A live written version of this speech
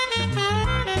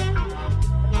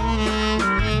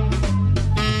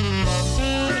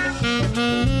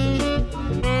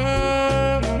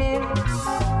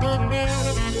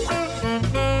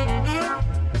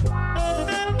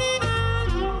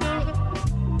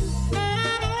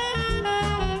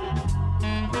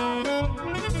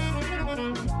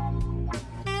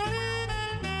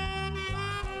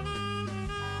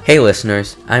Hey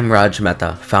listeners, I'm Raj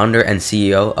Mehta, founder and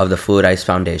CEO of the Fluid Ice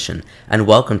Foundation, and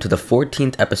welcome to the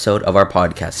 14th episode of our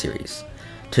podcast series.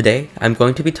 Today, I'm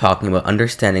going to be talking about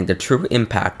understanding the true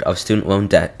impact of student loan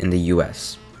debt in the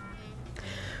US.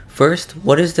 First,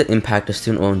 what is the impact of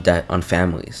student loan debt on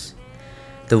families?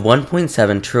 The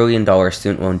 $1.7 trillion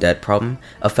student loan debt problem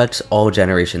affects all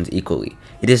generations equally.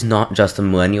 It is not just a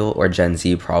millennial or Gen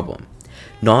Z problem.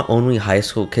 Not only high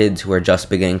school kids who are just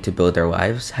beginning to build their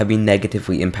lives have been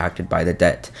negatively impacted by the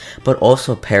debt, but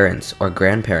also parents or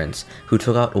grandparents who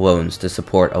took out loans to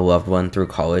support a loved one through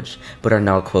college but are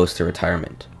now close to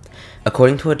retirement.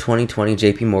 According to a 2020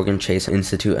 JP Morgan Chase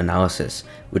Institute analysis,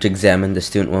 which examined the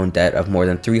student loan debt of more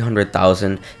than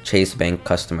 300,000 Chase Bank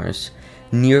customers,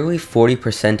 nearly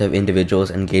 40% of individuals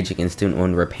engaging in student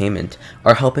loan repayment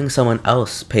are helping someone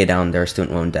else pay down their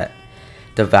student loan debt.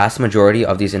 The vast majority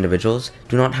of these individuals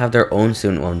do not have their own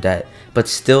student loan debt, but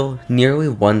still nearly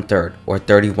one-third or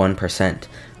 31%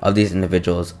 of these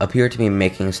individuals appear to be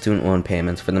making student loan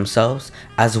payments for themselves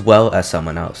as well as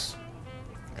someone else.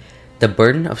 The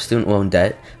burden of student loan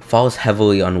debt falls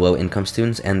heavily on low-income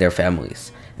students and their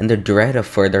families, and the dread of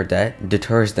further debt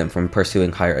deters them from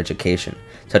pursuing higher education,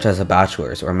 such as a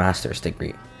bachelor's or master's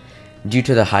degree. Due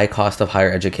to the high cost of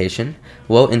higher education,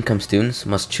 low-income students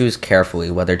must choose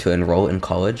carefully whether to enroll in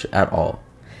college at all.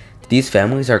 These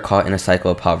families are caught in a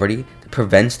cycle of poverty that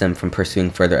prevents them from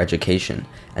pursuing further education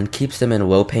and keeps them in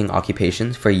low-paying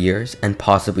occupations for years and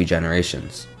possibly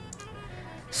generations.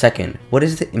 Second, what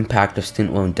is the impact of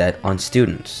student loan debt on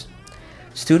students?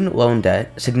 Student loan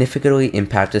debt significantly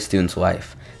impacts a student's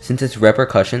life, since its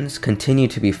repercussions continue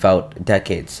to be felt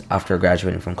decades after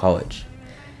graduating from college.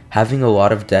 Having a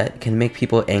lot of debt can make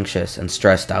people anxious and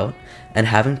stressed out, and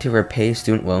having to repay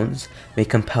student loans may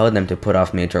compel them to put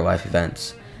off major life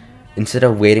events. Instead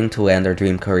of waiting to land their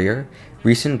dream career,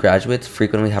 recent graduates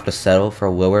frequently have to settle for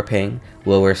lower paying,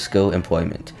 lower skill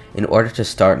employment in order to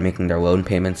start making their loan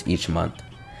payments each month.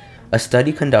 A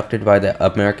study conducted by the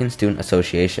American Student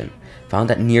Association found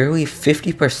that nearly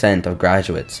 50% of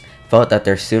graduates felt that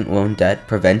their student loan debt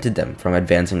prevented them from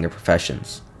advancing their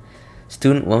professions.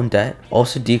 Student loan debt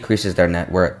also decreases their net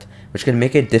worth, which can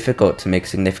make it difficult to make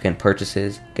significant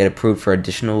purchases, get approved for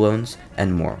additional loans,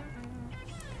 and more.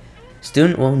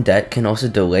 Student loan debt can also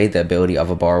delay the ability of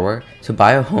a borrower to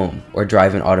buy a home or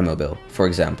drive an automobile, for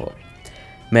example.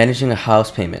 Managing a house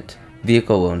payment,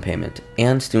 vehicle loan payment,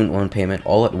 and student loan payment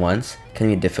all at once can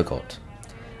be difficult.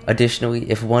 Additionally,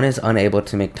 if one is unable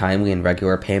to make timely and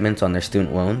regular payments on their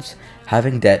student loans,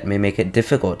 having debt may make it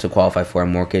difficult to qualify for a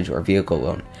mortgage or vehicle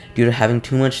loan due to having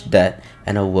too much debt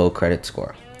and a low credit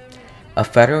score. A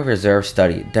Federal Reserve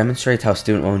study demonstrates how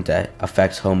student loan debt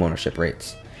affects homeownership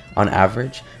rates. On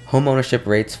average, homeownership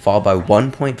rates fall by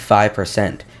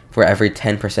 1.5% for every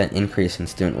 10% increase in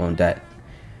student loan debt.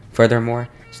 Furthermore,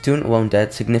 student loan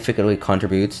debt significantly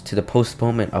contributes to the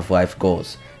postponement of life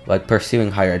goals, like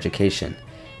pursuing higher education,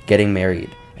 getting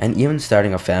married, and even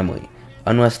starting a family,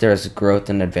 unless there is growth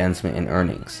and advancement in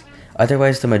earnings.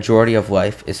 Otherwise, the majority of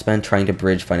life is spent trying to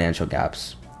bridge financial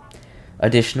gaps.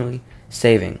 Additionally,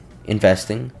 saving,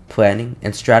 investing, planning,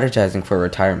 and strategizing for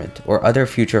retirement or other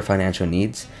future financial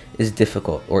needs is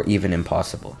difficult or even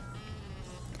impossible.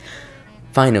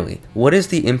 Finally, what is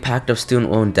the impact of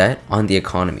student loan debt on the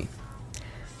economy?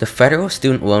 The Federal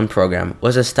Student Loan Program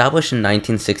was established in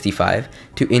 1965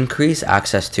 to increase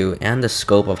access to and the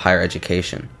scope of higher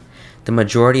education. The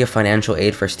majority of financial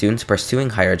aid for students pursuing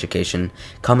higher education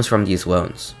comes from these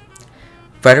loans.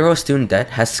 Federal student debt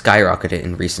has skyrocketed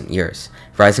in recent years,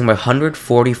 rising by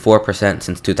 144%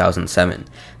 since 2007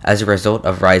 as a result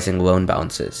of rising loan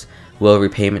balances, low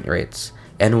repayment rates,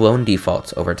 and loan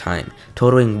defaults over time,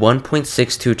 totaling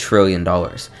 $1.62 trillion,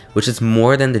 which is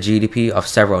more than the GDP of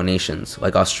several nations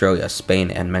like Australia,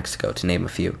 Spain, and Mexico, to name a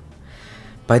few.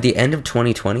 By the end of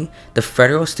 2020, the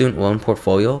federal student loan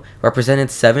portfolio represented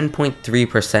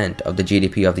 7.3% of the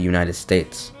GDP of the United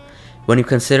States. When you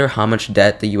consider how much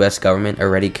debt the US government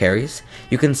already carries,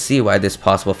 you can see why this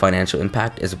possible financial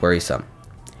impact is worrisome.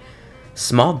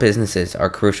 Small businesses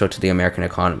are crucial to the American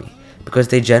economy because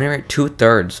they generate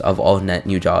 2/3 of all net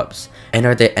new jobs and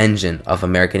are the engine of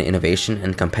American innovation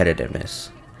and competitiveness.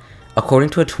 According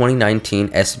to a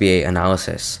 2019 SBA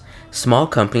analysis, small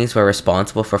companies were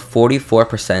responsible for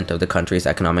 44% of the country's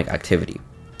economic activity.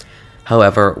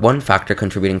 However, one factor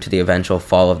contributing to the eventual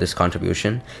fall of this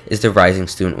contribution is the rising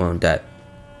student loan debt.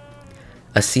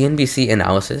 A CNBC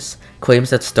analysis claims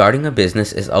that starting a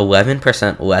business is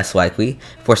 11% less likely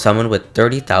for someone with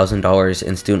 $30,000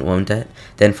 in student loan debt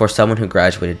than for someone who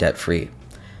graduated debt-free.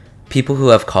 People who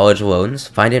have college loans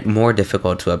find it more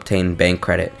difficult to obtain bank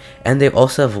credit, and they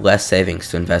also have less savings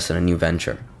to invest in a new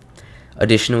venture.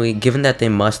 Additionally, given that they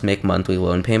must make monthly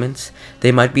loan payments,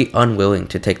 they might be unwilling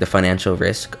to take the financial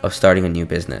risk of starting a new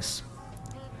business.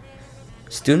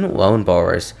 Student loan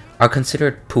borrowers are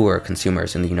considered poor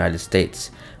consumers in the United States,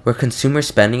 where consumer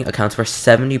spending accounts for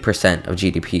 70% of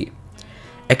GDP.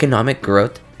 Economic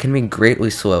growth can be greatly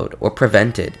slowed or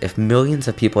prevented if millions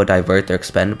of people divert their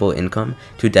expendable income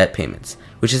to debt payments,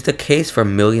 which is the case for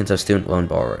millions of student loan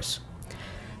borrowers.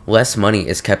 Less money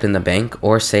is kept in the bank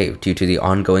or saved due to the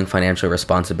ongoing financial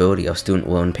responsibility of student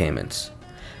loan payments.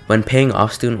 When paying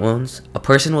off student loans, a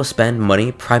person will spend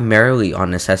money primarily on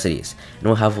necessities and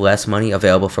will have less money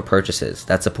available for purchases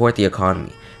that support the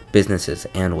economy, businesses,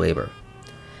 and labor.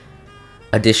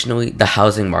 Additionally, the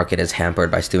housing market is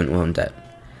hampered by student loan debt.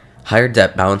 Higher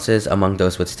debt balances among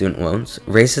those with student loans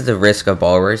raises the risk of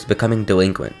borrowers becoming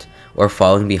delinquent or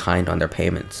falling behind on their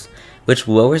payments, which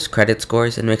lowers credit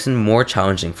scores and makes it more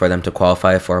challenging for them to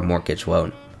qualify for a mortgage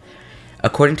loan.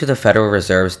 According to the Federal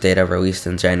Reserve's data released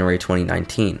in January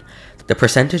 2019, the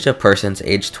percentage of persons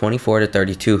aged 24 to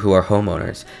 32 who are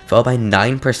homeowners fell by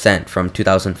 9% from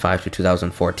 2005 to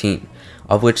 2014,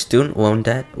 of which student loan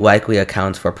debt likely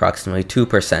accounts for approximately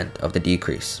 2% of the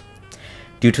decrease.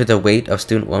 Due to the weight of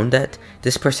student loan debt,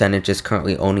 this percentage is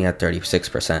currently only at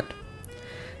 36%.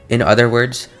 In other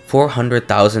words,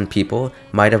 400,000 people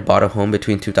might have bought a home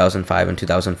between 2005 and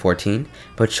 2014,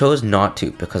 but chose not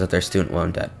to because of their student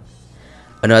loan debt.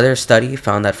 Another study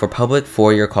found that for public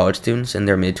four-year college students in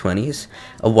their mid-20s,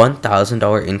 a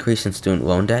 $1,000 increase in student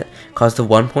loan debt caused a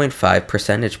 1.5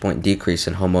 percentage point decrease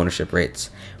in home ownership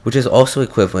rates, which is also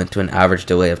equivalent to an average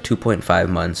delay of 2.5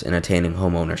 months in attaining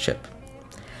home ownership.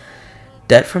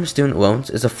 Debt from student loans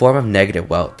is a form of negative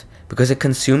wealth because it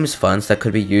consumes funds that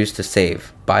could be used to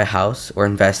save, buy a house, or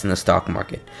invest in the stock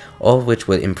market, all of which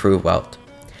would improve wealth.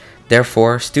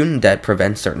 Therefore, student debt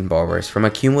prevents certain borrowers from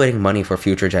accumulating money for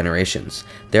future generations,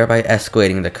 thereby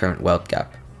escalating the current wealth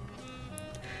gap.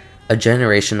 A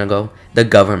generation ago, the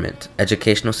government,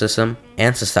 educational system,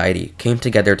 and society came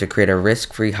together to create a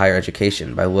risk-free higher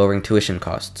education by lowering tuition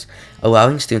costs,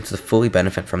 allowing students to fully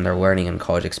benefit from their learning and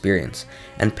college experience,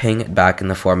 and paying it back in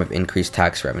the form of increased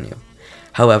tax revenue.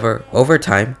 However, over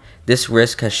time, this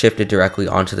risk has shifted directly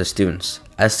onto the students,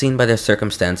 as seen by the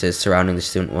circumstances surrounding the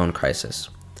student loan crisis.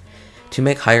 To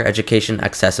make higher education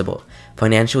accessible,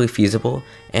 financially feasible,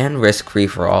 and risk-free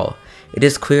for all, it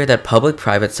is clear that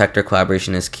public-private sector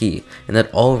collaboration is key and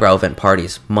that all relevant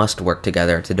parties must work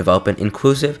together to develop an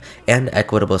inclusive and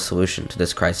equitable solution to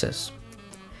this crisis.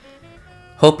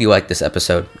 Hope you liked this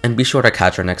episode, and be sure to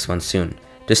catch our next one soon.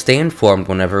 To stay informed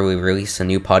whenever we release a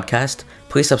new podcast,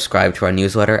 please subscribe to our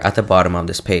newsletter at the bottom of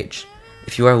this page.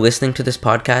 If you are listening to this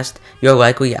podcast, you are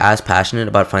likely as passionate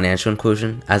about financial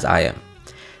inclusion as I am.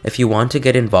 If you want to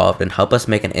get involved and help us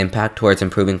make an impact towards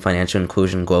improving financial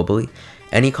inclusion globally,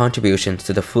 any contributions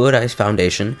to the Fluid Ice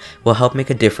Foundation will help make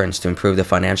a difference to improve the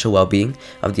financial well-being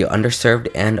of the underserved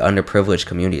and underprivileged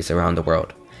communities around the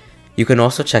world. You can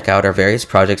also check out our various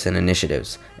projects and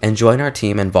initiatives, and join our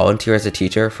team and volunteer as a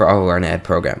teacher for our LearnEd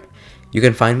program. You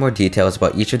can find more details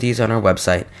about each of these on our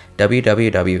website,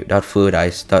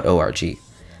 www.fluidice.org.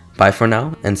 Bye for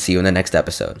now, and see you in the next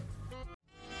episode.